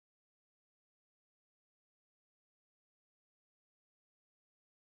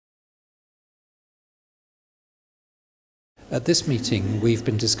At this meeting, we've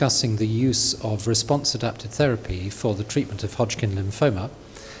been discussing the use of response-adapted therapy for the treatment of Hodgkin lymphoma,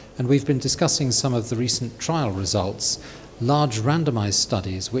 and we've been discussing some of the recent trial results, large randomized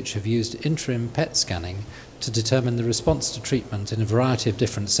studies which have used interim PET scanning to determine the response to treatment in a variety of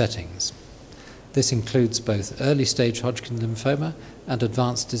different settings. This includes both early-stage Hodgkin lymphoma and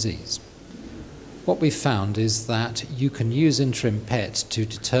advanced disease. What we've found is that you can use interim PET to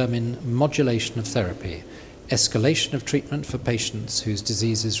determine modulation of therapy, escalation of treatment for patients whose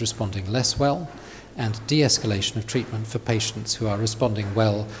disease is responding less well, and de-escalation of treatment for patients who are responding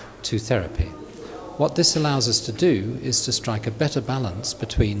well to therapy. What this allows us to do is to strike a better balance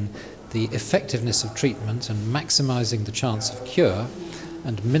between the effectiveness of treatment and maximizing the chance of cure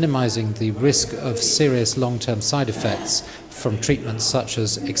and minimizing the risk of serious long-term side effects from treatments such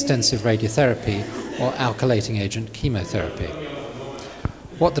as extensive radiotherapy or alkylating agent chemotherapy.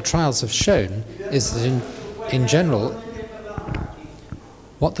 What the trials have shown is that in general,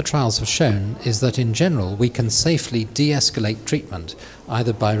 we can safely de-escalate treatment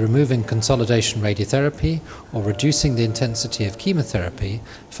either by removing consolidation radiotherapy or reducing the intensity of chemotherapy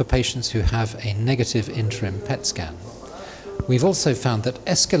for patients who have a negative interim PET scan. We've also found that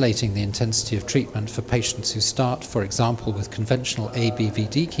escalating the intensity of treatment for patients who start, for example, with conventional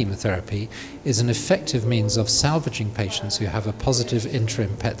ABVD chemotherapy is an effective means of salvaging patients who have a positive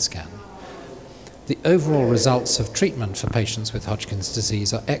interim PET scan. The overall results of treatment for patients with Hodgkin's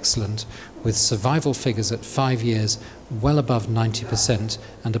disease are excellent, with survival figures at 5 years well above 90%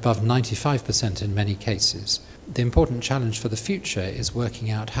 and above 95% in many cases. The important challenge for the future is working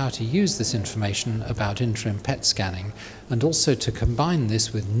out how to use this information about interim PET scanning and also to combine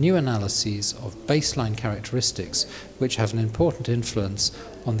this with new analyses of baseline characteristics which have an important influence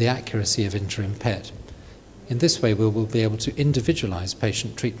on the accuracy of interim PET. In this way, we will be able to individualize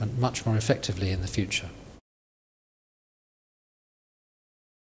patient treatment much more effectively in the future.